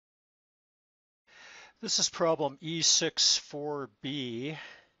This is problem E64B,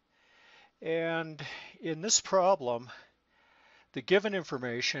 and in this problem, the given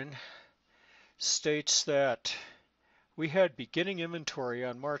information states that we had beginning inventory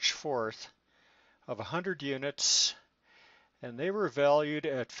on March 4th of 100 units, and they were valued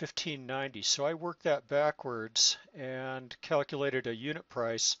at $15.90. So I worked that backwards and calculated a unit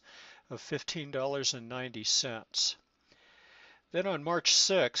price of $15.90. Then on March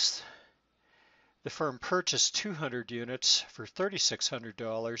 6th, the firm purchased 200 units for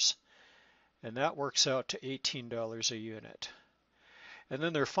 $3,600, and that works out to $18 a unit. And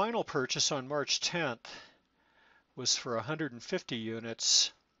then their final purchase on March 10th was for 150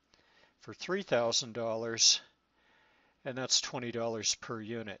 units for $3,000, and that's $20 per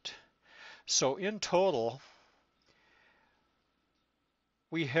unit. So in total,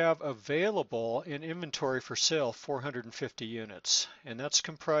 we have available in inventory for sale 450 units, and that's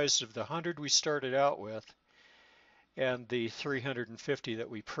comprised of the 100 we started out with and the 350 that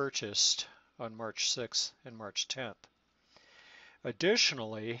we purchased on March 6th and March 10th.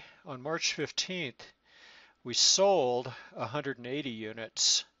 Additionally, on March 15th, we sold 180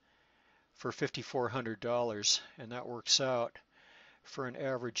 units for $5,400, and that works out for an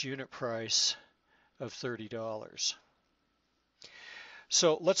average unit price of $30.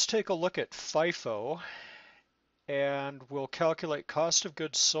 So let's take a look at FIFO, and we'll calculate cost of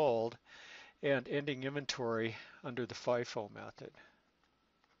goods sold and ending inventory under the FIFO method.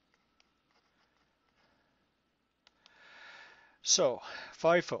 So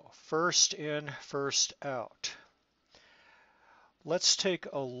FIFO, first in, first out. Let's take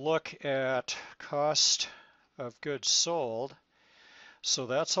a look at cost of goods sold. So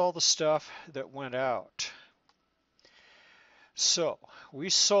that's all the stuff that went out. So we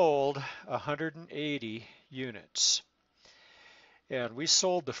sold 180 units, and we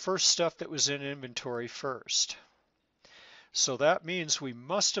sold the first stuff that was in inventory first. So that means we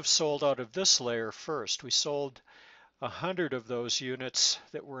must have sold out of this layer first. We sold 100 of those units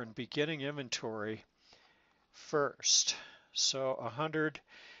that were in beginning inventory first. So 100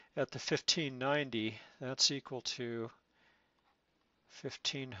 at the $15.90, that's equal to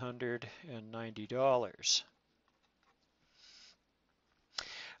 $1,590.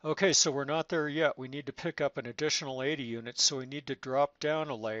 Okay, so we're not there yet. We need to pick up an additional 80 units, so we need to drop down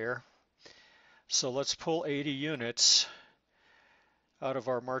a layer. So let's pull 80 units out of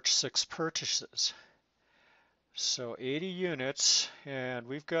our March 6 purchases. So 80 units, and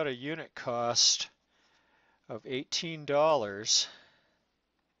we've got a unit cost of $18.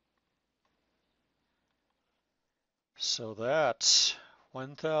 So that's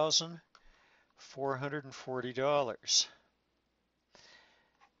 $1,440.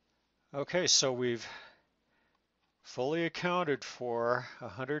 Okay, so we've fully accounted for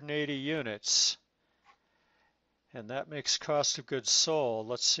 180 units, and that makes cost of goods sold.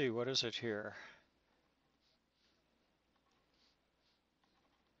 Let's see, what is it here?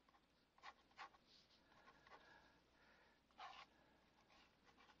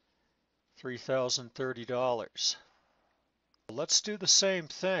 $3,030. Let's do the same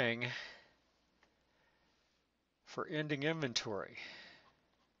thing for ending inventory.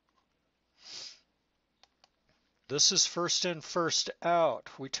 This is first in, first out.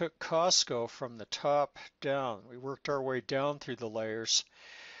 We took Costco from the top down. We worked our way down through the layers.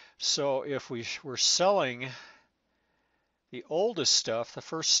 So if we were selling the oldest stuff, the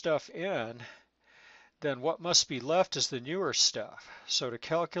first stuff in, then what must be left is the newer stuff. So to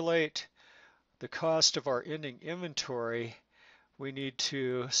calculate the cost of our ending inventory, we need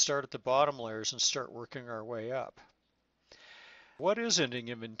to start at the bottom layers and start working our way up. What is ending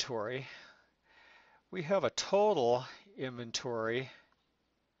inventory? We have a total inventory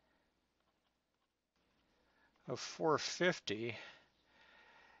of 450,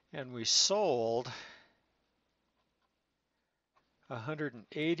 and we sold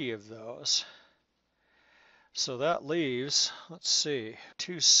 180 of those. So that leaves, let's see,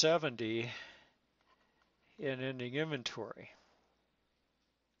 270 in ending inventory.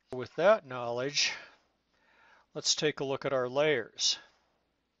 With that knowledge, let's take a look at our layers.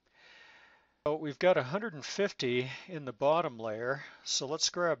 So we've got 150 in the bottom layer, so let's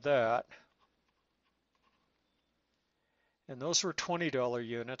grab that. And those were $20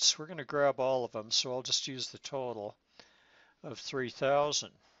 units. We're going to grab all of them, so I'll just use the total of 3,000.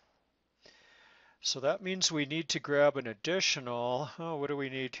 So that means we need to grab an additional, what do we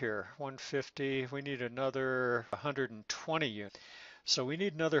need here? 150, we need another 120 units. So we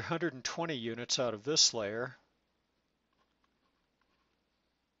need another 120 units out of this layer.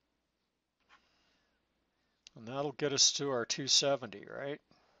 And that'll get us to our 270, right?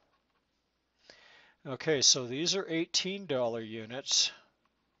 Okay, so these are $18 units.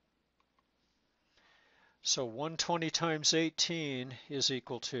 So 120 times 18 is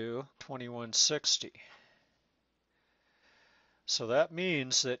equal to 2160. So that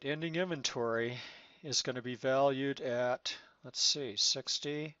means that ending inventory is going to be valued at, let's see,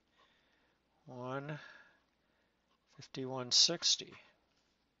 60, 5160.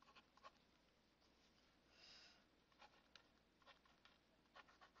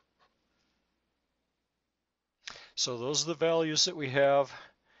 So those are the values that we have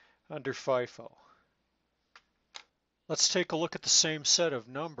under FIFO. Let's take a look at the same set of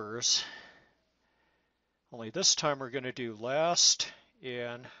numbers, only this time we're going to do last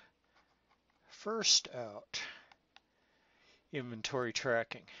in, first out inventory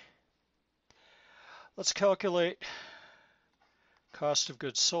tracking. Let's calculate cost of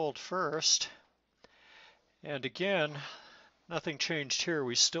goods sold first. And again, nothing changed here.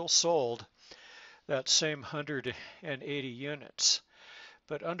 We still sold that same 180 units.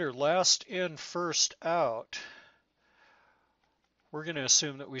 But under last in, first out, we're going to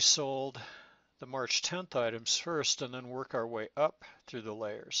assume that we sold the March 10th items first and then work our way up through the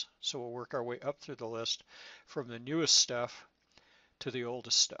layers. So we'll work our way up through the list from the newest stuff to the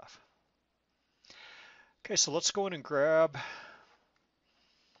oldest stuff. Okay, so let's go in and grab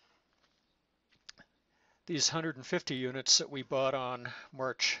these 150 units that we bought on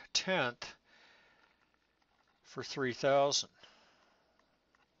March 10th for 3,000.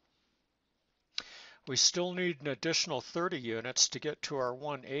 We still need an additional 30 units to get to our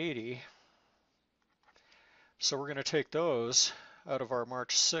 180. So we're going to take those out of our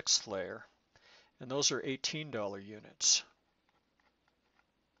March 6th layer, and those are $18 units.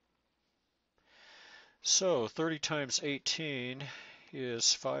 So 30 times 18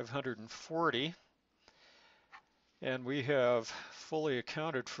 is 540, and we have fully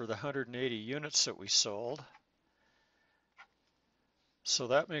accounted for the 180 units that we sold. So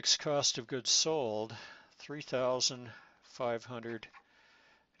that makes cost of goods sold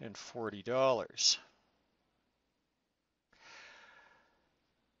 $3,540.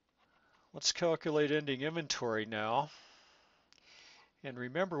 Let's calculate ending inventory now. And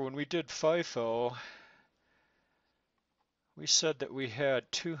remember, when we did FIFO, we said that we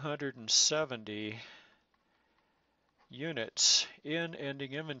had 270 units in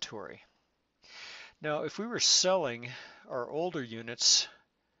ending inventory. Now, if we were selling our older units,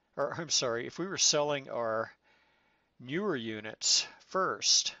 or I'm sorry, if we were selling our newer units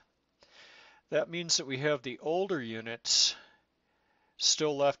first, that means that we have the older units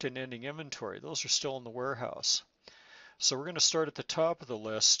still left in ending inventory. Those are still in the warehouse. So we're going to start at the top of the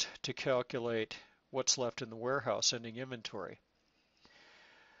list to calculate what's left in the warehouse ending inventory.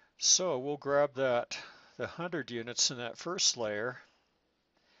 So we'll grab the 100 units in that first layer,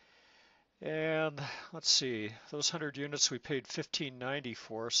 and let's see, those 100 units we paid $1,590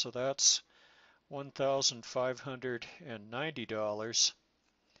 for, so that's $1,590.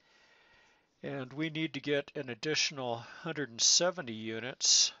 And we need to get an additional 170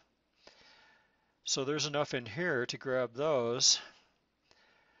 units. So there's enough in here to grab those.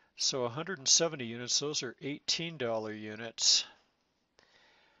 So 170 units, those are $18 units.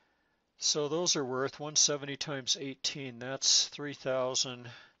 So those are worth 170 times 18, that's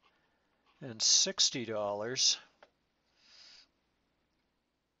 $3,060.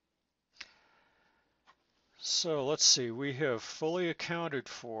 So let's see, we have fully accounted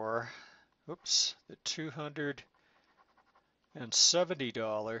for, oops, the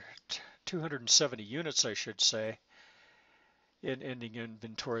 $270 units, I should say, in ending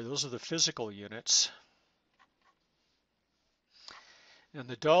inventory. Those are the physical units. And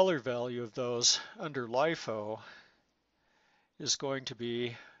the dollar value of those under LIFO is going to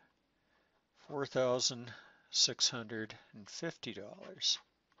be $4,650.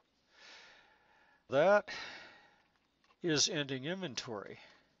 That is ending inventory.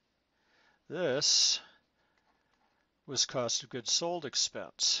 This was cost of goods sold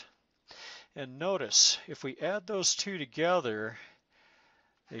expense. And notice, if we add those two together,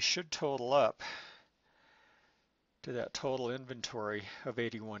 they should total up to that total inventory of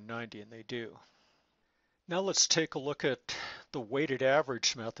 $81.90, and they do. Now let's take a look at the weighted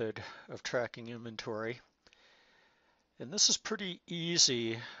average method of tracking inventory. And this is pretty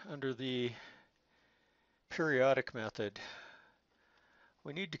easy under the periodic method.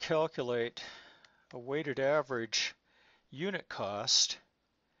 We need to calculate a weighted average unit cost.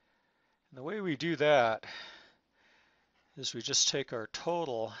 And the way we do that is we just take our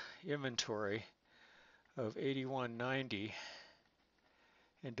total inventory of $81.90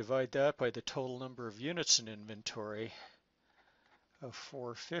 and divide that by the total number of units in inventory of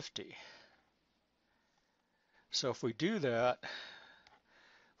 450. So if we do that,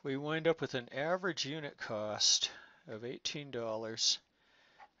 we wind up with an average unit cost of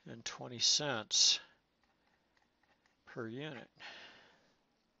 $18.20 per unit.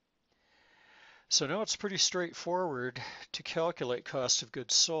 So now it's pretty straightforward to calculate cost of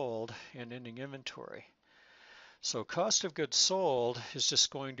goods sold and ending inventory. So cost of goods sold is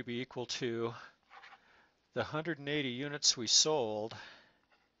just going to be equal to the 180 units we sold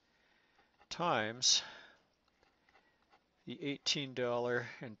times the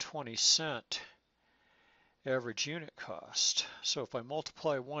 $18.20 average unit cost. So if I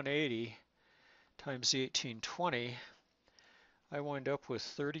multiply 180 times the 1820, I wind up with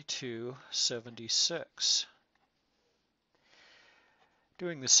 32.76.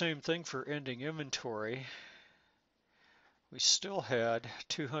 Doing the same thing for ending inventory, we still had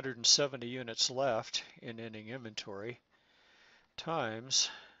 270 units left in ending inventory times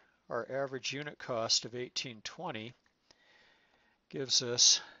our average unit cost of 1820 gives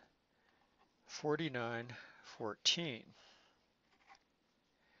us 49.14.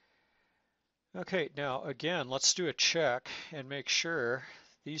 Okay, now again, let's do a check and make sure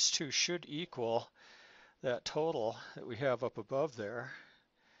these two should equal that total that we have up above there.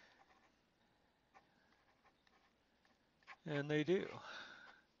 And they do.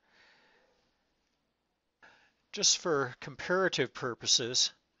 Just for comparative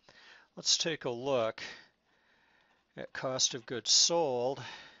purposes, let's take a look at cost of goods sold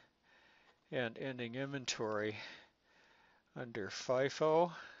and ending inventory under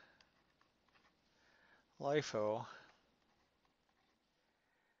FIFO, LIFO,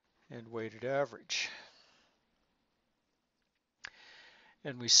 and weighted average.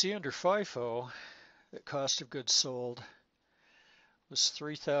 And we see under FIFO that cost of goods sold was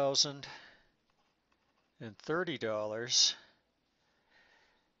 $3,030.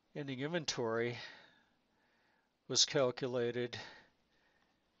 Ending inventory was calculated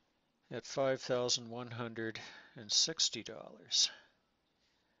at $5,160.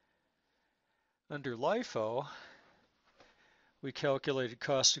 Under LIFO, we calculated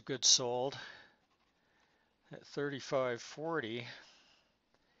cost of goods sold at $35.40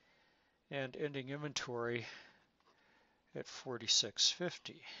 and ending inventory at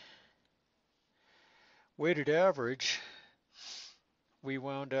 $46.50. Weighted average, we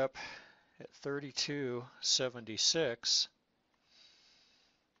wound up at $32.76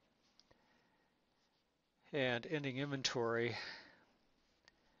 and ending inventory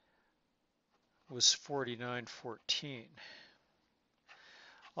was $49.14.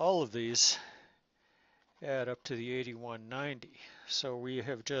 All of these add up to the $81.90. So we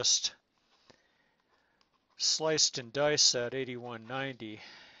have just sliced and diced that $81.90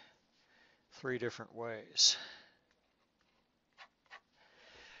 three different ways.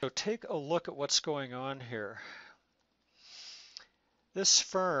 So take a look at what's going on here. This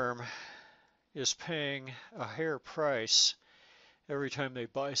firm is paying a higher price every time they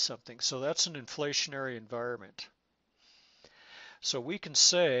buy something. So that's an inflationary environment. So we can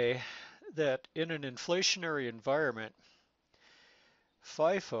say that in an inflationary environment,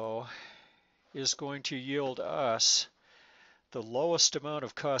 FIFO is going to yield us the lowest amount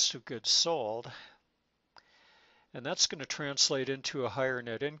of cost of goods sold, and that's going to translate into a higher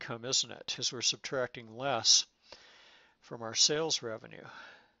net income, isn't it? As we're subtracting less from our sales revenue.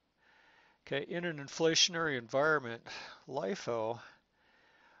 Okay, in an inflationary environment, LIFO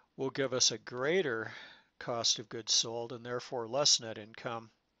will give us a greater cost of goods sold and therefore less net income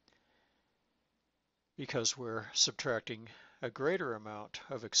because we're subtracting a greater amount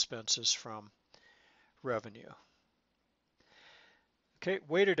of expenses from revenue. Okay,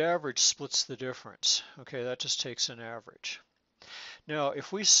 weighted average splits the difference. Okay, that just takes an average. Now,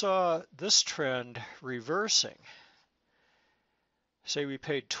 if we saw this trend reversing, say we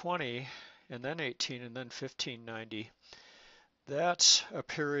paid 20 and then 18 and then 15.90, that's a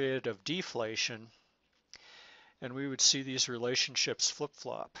period of deflation, and we would see these relationships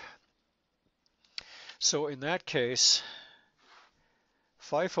flip-flop. So in that case,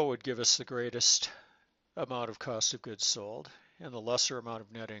 FIFO would give us the greatest amount of cost of goods sold and the lesser amount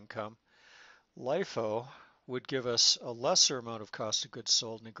of net income. LIFO would give us a lesser amount of cost of goods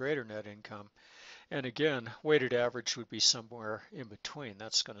sold and a greater net income. And again, weighted average would be somewhere in between.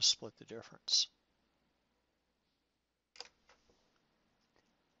 That's going to split the difference.